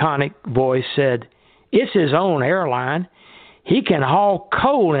his laconic voice, said, "It's his own airline. He can haul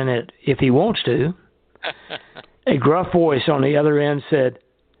coal in it if he wants to." A gruff voice on the other end said,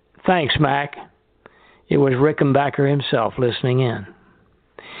 "Thanks, Mac." It was Rickenbacker himself listening in.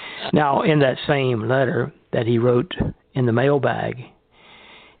 Now, in that same letter that he wrote in the mailbag,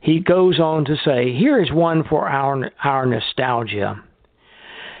 he goes on to say, "Here is one for our nostalgia.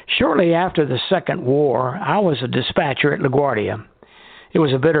 Shortly after the Second War, I was a dispatcher at LaGuardia. It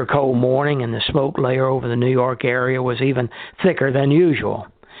was a bitter cold morning, and the smoke layer over the New York area was even thicker than usual.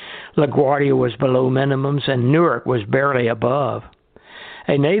 LaGuardia was below minimums, and Newark was barely above.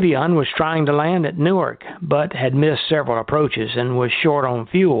 A Navion was trying to land at Newark, but had missed several approaches and was short on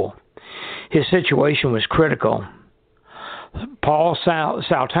fuel. His situation was critical. Paul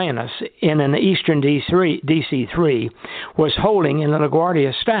Saltanis, in an Eastern DC-3, was holding in the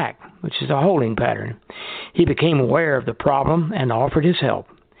LaGuardia stack, which is a holding pattern. He became aware of the problem and offered his help.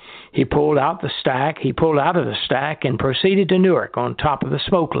 He pulled out of the stack and proceeded to Newark on top of the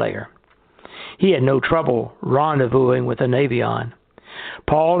smoke layer. He had no trouble rendezvousing with the Navion.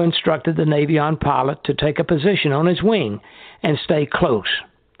 Paul instructed the Navion pilot to take a position on his wing and stay close.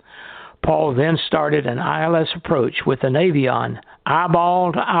 Paul then started an ILS approach with the Navion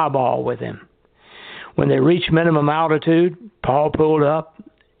eyeball to eyeball with him. When they reached minimum altitude, Paul pulled up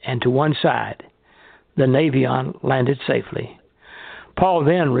and to one side. The Navion landed safely. Paul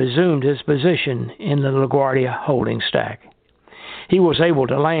then resumed his position in the LaGuardia holding stack. He was able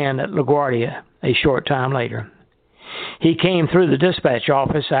to land at LaGuardia a short time later. He came through the dispatch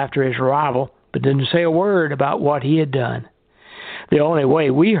office after his arrival, but didn't say a word about what he had done. The only way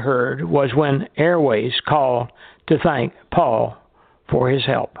we heard was when Airways called to thank Paul for his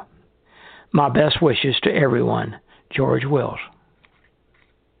help. My best wishes to everyone, George Wills."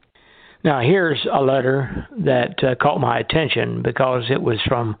 Now, here's a letter that caught my attention because it was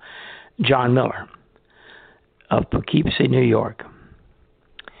from John Miller of Poughkeepsie, New York.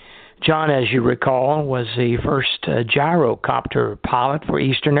 John, as you recall, was the first gyrocopter pilot for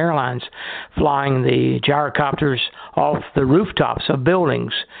Eastern Airlines, flying the gyrocopters off the rooftops of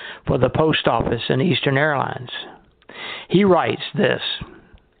buildings for the post office in Eastern Airlines. He writes this,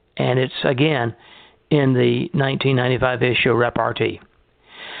 and it's again in the 1995 issue of Repartee.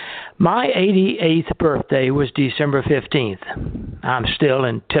 My 88th birthday was December 15th. I'm still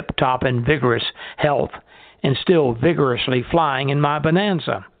in tip-top and vigorous health and still vigorously flying in my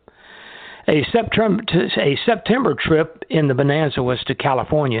Bonanza. A September trip in the Bonanza was to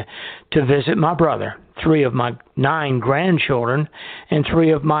California to visit my brother, 3 of my 9 grandchildren, and 3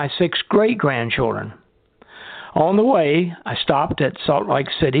 of my 6 great-grandchildren. On the way, I stopped at Salt Lake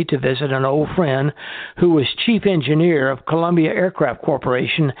City to visit an old friend who was chief engineer of Columbia Aircraft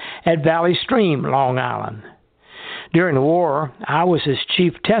Corporation at Valley Stream, Long Island. During the war, I was his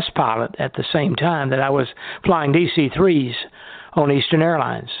chief test pilot at the same time that I was flying DC-3s on Eastern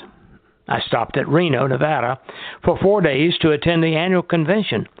Airlines. I stopped at Reno, Nevada, for 4 days to attend the annual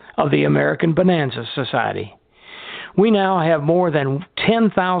convention of the American Bonanza Society. We now have more than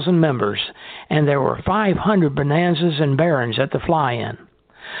 10,000 members, and there were 500 Bonanzas and Barons at the fly-in.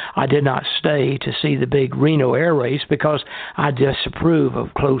 I did not stay to see the big Reno air race because I disapprove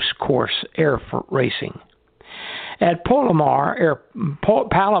of close-course air racing. At Palomar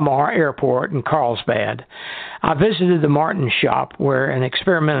Airport in Carlsbad, I visited the Martin shop where an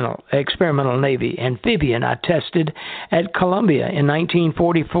experimental Navy amphibian I tested at Columbia in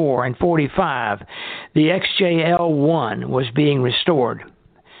 1944 and 45, the XJL-1, was being restored.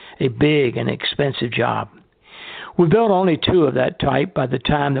 A big and expensive job. We built only 2 of that type by the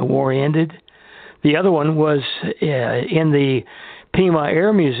time the war ended. The other one was in the Pima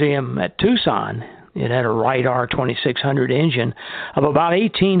Air Museum at Tucson. It had a Wright R2600 engine of about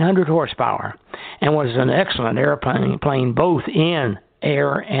 1,800 horsepower and was an excellent airplane both in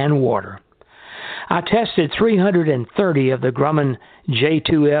air and water. I tested 330 of the Grumman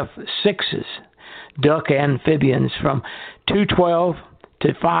J2F-6s, duck amphibians from 212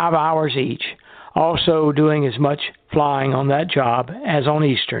 to 5 hours each, also doing as much flying on that job as on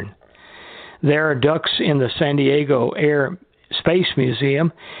Eastern. There are ducks in the San Diego Air Space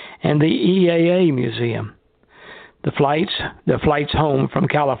Museum and the EAA Museum. The flights home from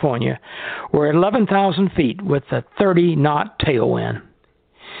California were 11,000 feet with a 30-knot tailwind.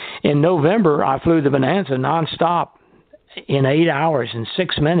 In November, I flew the Bonanza nonstop in 8 hours and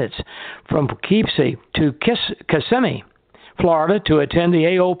 6 minutes from Poughkeepsie to Kissimmee, Florida, to attend the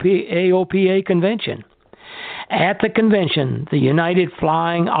AOPA convention. At the convention, the United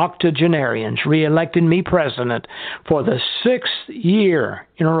Flying Octogenarians reelected me president for the 6th year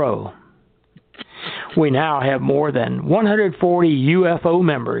in a row. We now have more than 140 UFO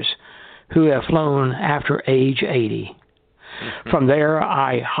members who have flown after age 80. From there,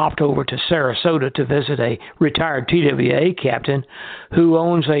 I hopped over to Sarasota to visit a retired TWA captain who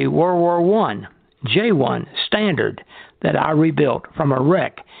owns a World War I J-1 Standard that I rebuilt from a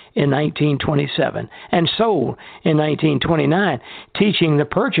wreck in 1927 and sold in 1929, teaching the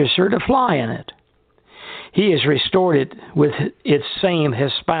purchaser to fly in it. He has restored it with its same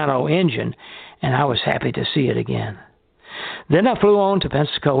Hispano engine, and I was happy to see it again. Then I flew on to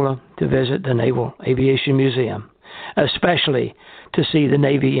Pensacola to visit the Naval Aviation Museum, especially to see the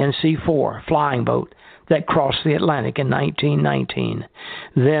Navy NC-4 flying boat that crossed the Atlantic in 1919,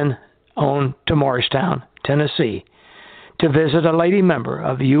 then on to Morristown, Tennessee, to visit a lady member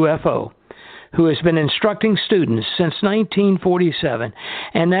of UFO who has been instructing students since 1947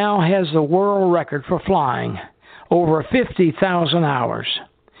 and now has the world record for flying, over 50,000 hours.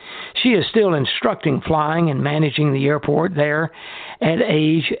 She is still instructing flying and managing the airport there at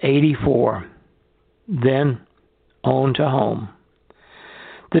age 84. Then on to home.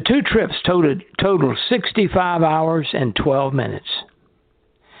 The 2 trips totaled 65 hours and 12 minutes.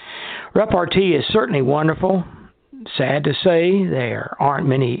 Repartee is certainly wonderful. Sad to say, there aren't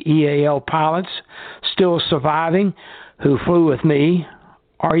many EAL pilots still surviving who flew with me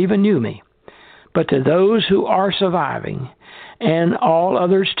or even knew me. But to those who are surviving, and all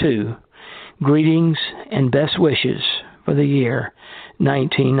others too, greetings and best wishes for the year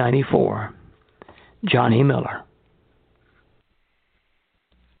 1994. Johnny Miller.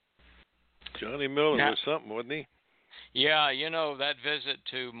 Johnny Miller was something, wasn't he? Yeah, that visit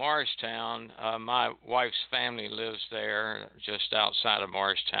to Morristown, my wife's family lives there just outside of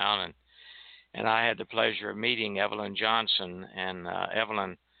Morristown, and I had the pleasure of meeting Evelyn Johnson, and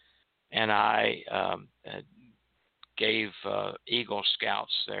Evelyn and I gave Eagle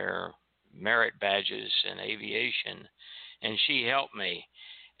Scouts their merit badges in aviation, and she helped me.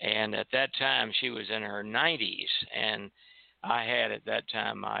 And at that time, she was in her 90s, and I had at that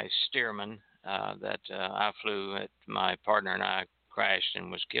time my Stearman that I flew, my partner and I crashed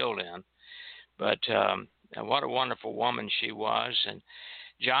and was killed in. But what a wonderful woman she was. And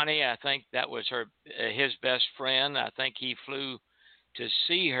Johnny, I think that was his best friend. I think he flew to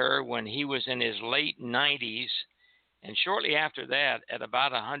see her when he was in his late 90s. And shortly after that, at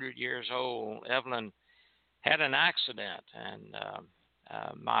about 100 years old, Evelyn had an accident. And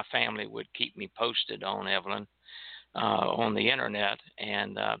my family would keep me posted on Evelyn on the internet.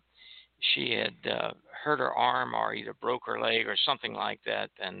 And she had hurt her arm or either broke her leg or something like that.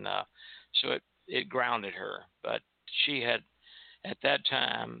 And so it grounded her. But she had, at that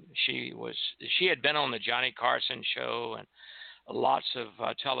time, she had been on the Johnny Carson show and lots of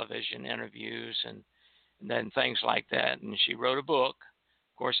television interviews and then things like that. And she wrote a book.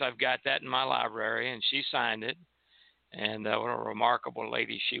 Of course, I've got that in my library, and she signed it. And what a remarkable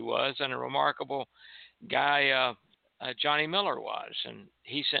lady she was, and a remarkable guy Johnny Miller was. And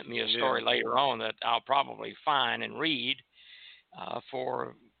he sent me a story later on that I'll probably find and read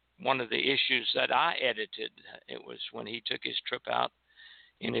for one of the issues that I edited. It was when he took his trip out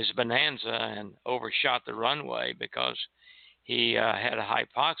in his Bonanza and overshot the runway because he had a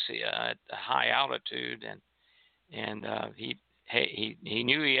hypoxia at a high altitude, and he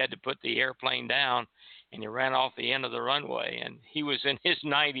knew he had to put the airplane down, and he ran off the end of the runway. And he was in his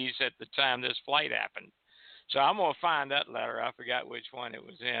 90s at the time this flight happened. So I'm going to find that letter. I forgot which one it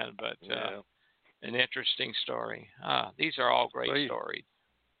was in, but an interesting story. These are all great stories.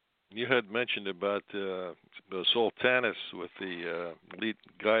 You had mentioned about the Sultanis with the lead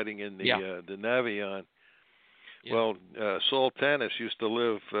guiding in the Navion. Yeah. Well, Sultanis used to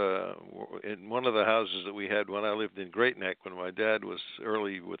live in one of the houses that we had when I lived in Great Neck when my dad was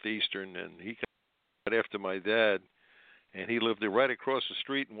early with Eastern, and he got after my dad, and he lived right across the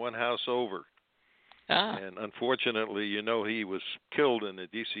street and one house over. And unfortunately, he was killed in the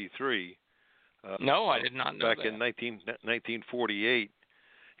DC-3. No, I did not know back in 1948.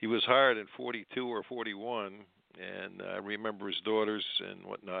 He was hired in 42 or 41, and I remember his daughters and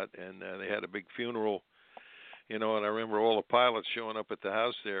whatnot, and they had a big funeral. And I remember all the pilots showing up at the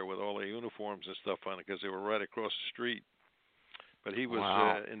house there with all their uniforms and stuff on it because they were right across the street. But he was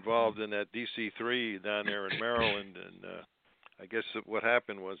involved in that DC-3 down there in Maryland, and I guess what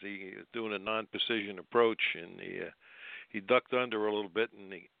happened was he was doing a non-precision approach, and he ducked under a little bit,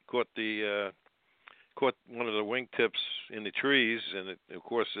 and he caught one of the wingtips in the trees, and of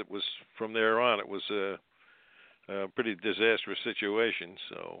course it was from there on. It was a pretty disastrous situation,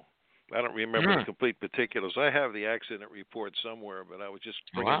 so. I don't remember the complete particulars. I have the accident report somewhere, but I was just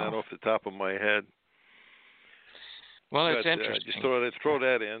bringing that off the top of my head. Well, it's interesting. Just throw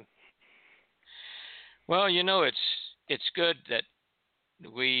that in. Well, it's good that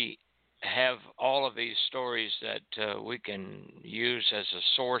we have all of these stories that we can use as a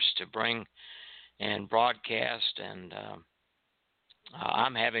source to bring and broadcast, and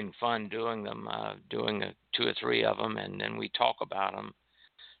I'm having fun doing them, doing 2 or 3 of them, and then we talk about them.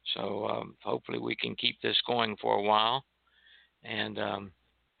 So hopefully we can keep this going for a while. And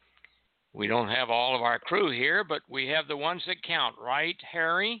we don't have all of our crew here, but we have the ones that count, right,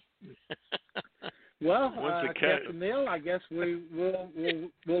 Harry? Well, Captain Neil, I guess we'll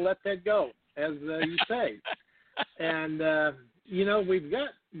let that go, as you say. And, we've got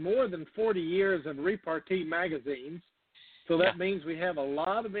more than 40 years of repartee magazines, so that means we have a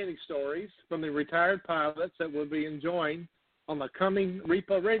lot of many stories from the retired pilots that we'll be enjoying on the coming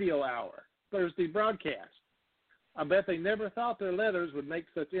REPA Radio Hour, Thursday broadcast. I bet they never thought their letters would make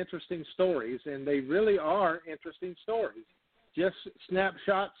such interesting stories, and they really are interesting stories. Just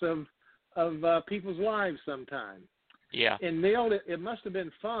snapshots of people's lives sometimes. Yeah. And Neil, it must have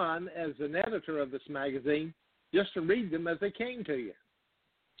been fun as an editor of this magazine just to read them as they came to you.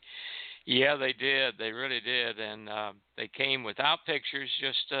 Yeah, they did. They really did, and they came without pictures,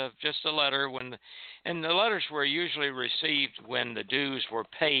 just a letter. And the letters were usually received when the dues were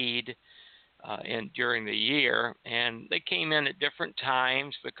paid during the year, and they came in at different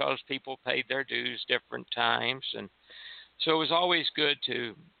times because people paid their dues different times, and so it was always good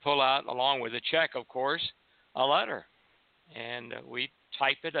to pull out, along with a check, of course, a letter, and we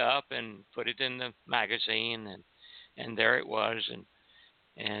type it up and put it in the magazine, and there it was,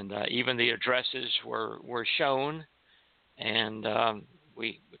 and even the addresses were shown, and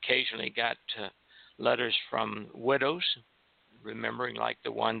we occasionally got letters from widows, remembering like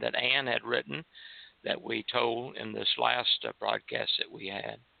the one that Ann had written that we told in this last broadcast that we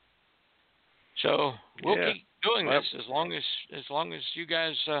had. So we'll keep doing this as long as you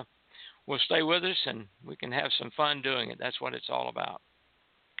guys will stay with us, and we can have some fun doing it. That's what it's all about.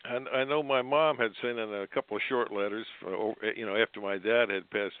 And I know my mom had sent in a couple of short letters, after my dad had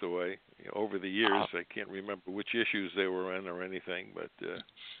passed away. Over the years, I can't remember which issues they were in or anything, but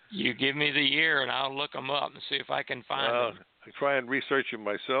you give me the year, and I'll look them up and see if I can find them. I try and research it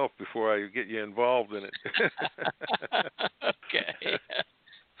myself before I get you involved in it. Okay.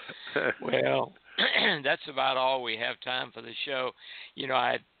 Well, that's about all we have time for the show.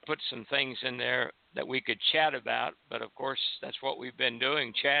 I had put some things in there that we could chat about, but of course, that's what we've been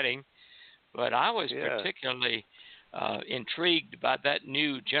doing, chatting. But I was particularly intrigued about that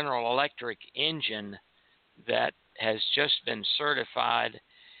new General Electric engine that has just been certified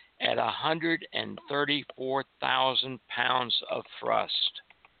at 134,000 pounds of thrust.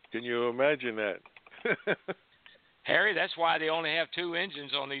 Can you imagine that? Harry, that's why they only have 2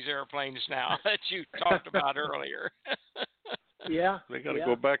 engines on these airplanes now that you talked about earlier. Yeah. They got to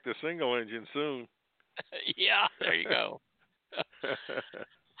go back to single engine soon. Yeah, there you go.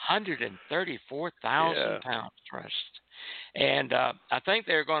 134,000 pounds thrust. And I think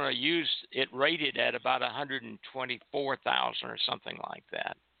they're going to use it rated at about 124,000 or something like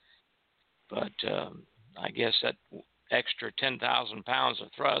that. But I guess that extra 10,000 pounds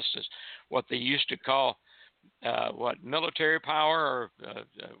of thrust is what they used to call, military power, or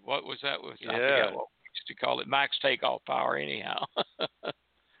what was that? I forget what we used to call it, max takeoff power anyhow.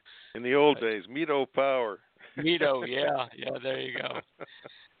 In the old days, METO power. METO, yeah, there you go.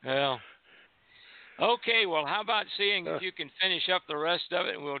 Well, okay, well, how about seeing if you can finish up the rest of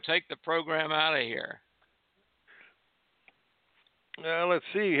it, and we'll take the program out of here. Let's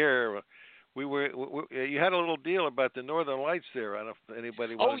see here. You had a little deal about the Northern Lights there. I don't know if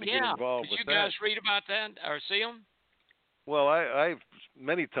anybody wanted to get involved with that. Did you guys read about that or see them? Well, I've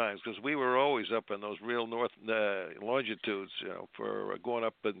many times, because we were always up in those real north longitudes, for going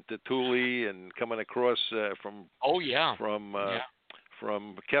up into Thule and coming across from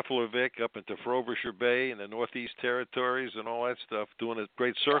Keflavik up into Frobisher Bay in the Northeast Territories and all that stuff, doing a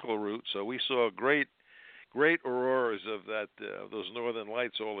great circle route. So we saw great auroras of those Northern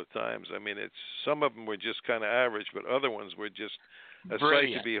Lights all the times. I mean, some of them were just kind of average, but other ones were just a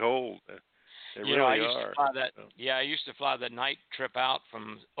sight to behold. They really I used are. to fly that. Yeah, I used to fly the night trip out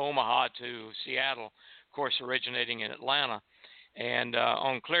from Omaha to Seattle, of course, originating in Atlanta. And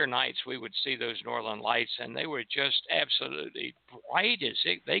on clear nights, we would see those Northern Lights, and they were just absolutely bright as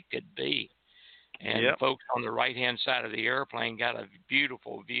they could be. And folks on the right-hand side of the airplane got a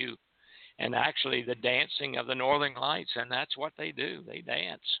beautiful view. And actually, the dancing of the Northern Lights, and that's what they do. They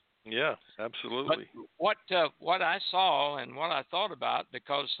dance. Yeah, absolutely. But what I saw and what I thought about,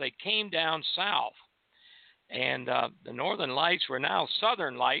 because they came down south, and the Northern Lights were now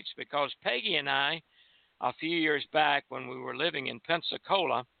Southern Lights, because Peggy and I, a few years back when we were living in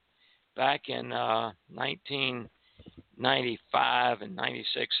Pensacola, back in 1995 and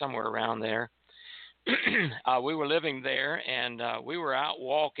 96, somewhere around there, we were living there, and we were out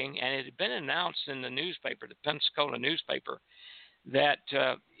walking, and it had been announced in the newspaper, the Pensacola newspaper, that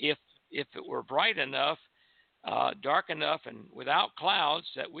if it were bright enough, dark enough, and without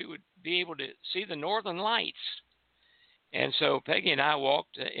clouds, that we would be able to see the Northern Lights. And so Peggy and I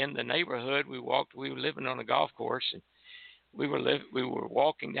walked in the neighborhood. We were living on a golf course, and we were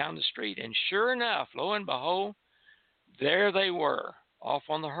walking down the street, and sure enough, lo and behold, there they were off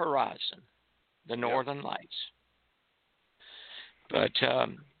on the horizon, the Northern Lights. But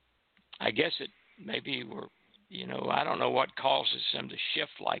I guess it maybe were. I don't know what causes them to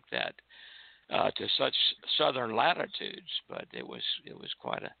shift like that to such southern latitudes, but it was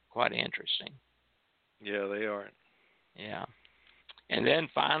quite interesting. Yeah, they are. Yeah, and then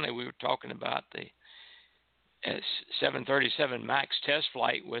finally we were talking about the 737 MAX test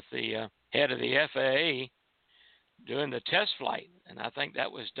flight with the head of the FAA doing the test flight, and I think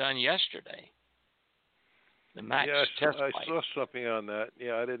that was done yesterday. The MAX test flight. I saw something on that.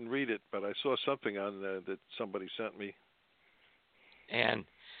 Yeah, I didn't read it, but I saw something on that somebody sent me. And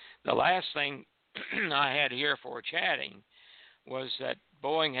the last thing I had here for chatting was that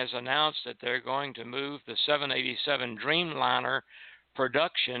Boeing has announced that they're going to move the 787 Dreamliner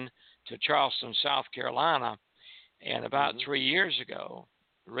production to Charleston, South Carolina. And about 3 years ago,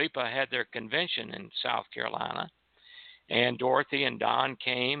 REPA had their convention in South Carolina, and Dorothy and Don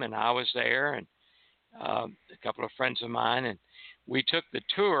came, and I was there, and a couple of friends of mine, and we took the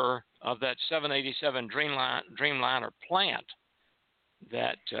tour of that 787 Dreamliner plant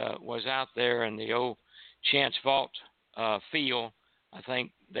that was out there in the old Chance Vault field. I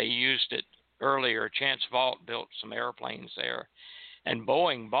think they used it earlier. Chance Vault built some airplanes there, and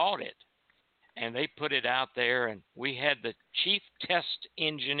Boeing bought it, and they put it out there, and we had the chief test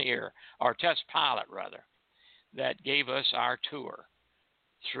engineer, or test pilot rather, that gave us our tour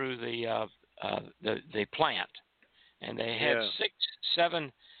through the plant, and they had 6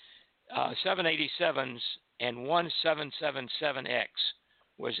 787s and one 777X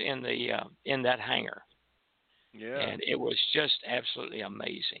was in that hangar. Yeah. And it was just absolutely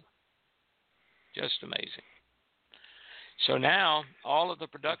amazing. Just amazing. So now all of the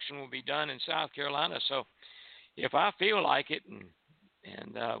production will be done in South Carolina. So if I feel like it and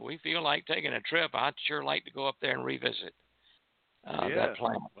we feel like taking a trip, I'd sure like to go up there and revisit that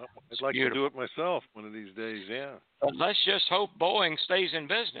plant. Well, I'd like beautiful. to do it myself one of these days, yeah. But let's just hope Boeing stays in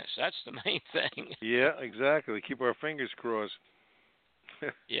business. That's the main thing. Yeah, exactly. Keep our fingers crossed.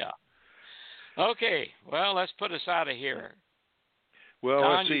 Yeah. Okay. Well, let's put us out of here. Well,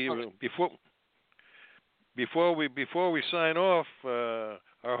 Don, let's see. Before we sign off,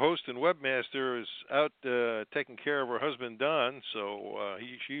 our host and webmaster is out taking care of her husband Don, so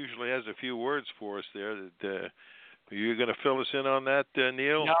she usually has a few words for us there. That are you going to fill us in on that,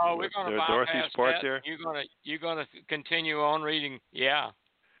 Neil? No, we're going to bypass Dorothy's part that. there. You're going to continue on reading. Yeah.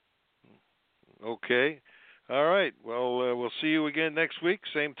 Okay. All right. Well, we'll see you again next week,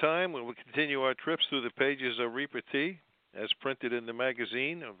 same time. We'll continue our trips through the pages of REPA T, as printed in the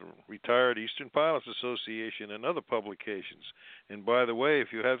magazine of the Retired Eastern Pilots Association and other publications. And by the way,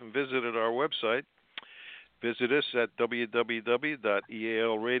 if you haven't visited our website, visit us at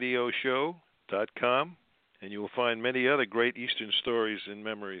www.ealradioshow.com, and you will find many other great Eastern stories and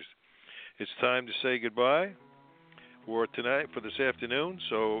memories. It's time to say goodbye for tonight, for this afternoon.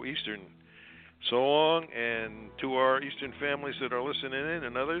 So Eastern, so long, and to our Eastern families that are listening in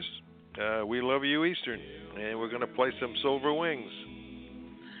and others, we love you, Eastern, and we're going to play some Silver Wings.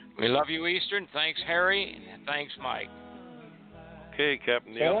 We love you, Eastern. Thanks, Harry, and thanks, Mike. Okay,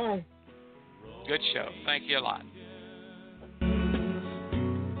 Captain Neil. So long. Good show. Thank you a lot.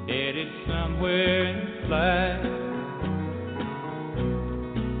 Headed somewhere in flight,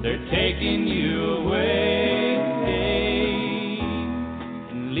 they're taking you away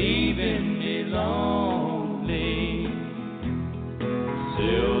and leaving me lonely.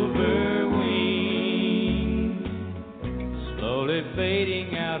 Silver wings slowly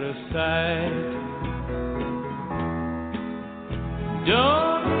fading out of sight.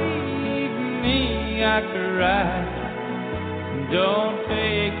 Don't leave me, I cry. Don't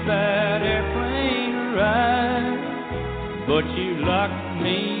take that airplane ride. But you locked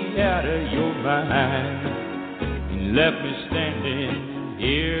me out of your mind and left me standing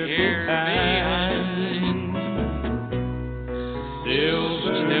here behind.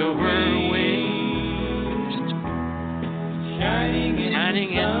 Silver wings shining in the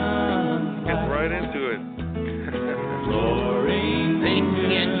sun. Get right into it. Roaring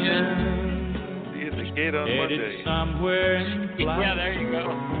engine. See you at the gate on Headed Monday. somewhere in flight. Yeah, there you go.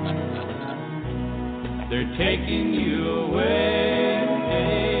 They're taking you away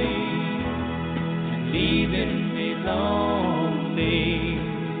and leaving me lonely.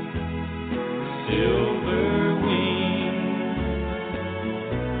 Silver wings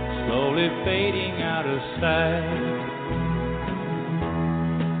slowly fading out of sight.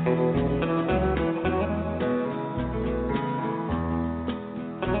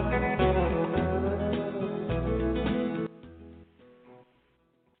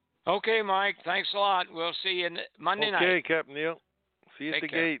 Okay, Mike. Thanks a lot. We'll see you Monday night. Okay, Captain Neil. See you at Take the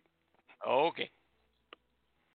care. gate. Okay.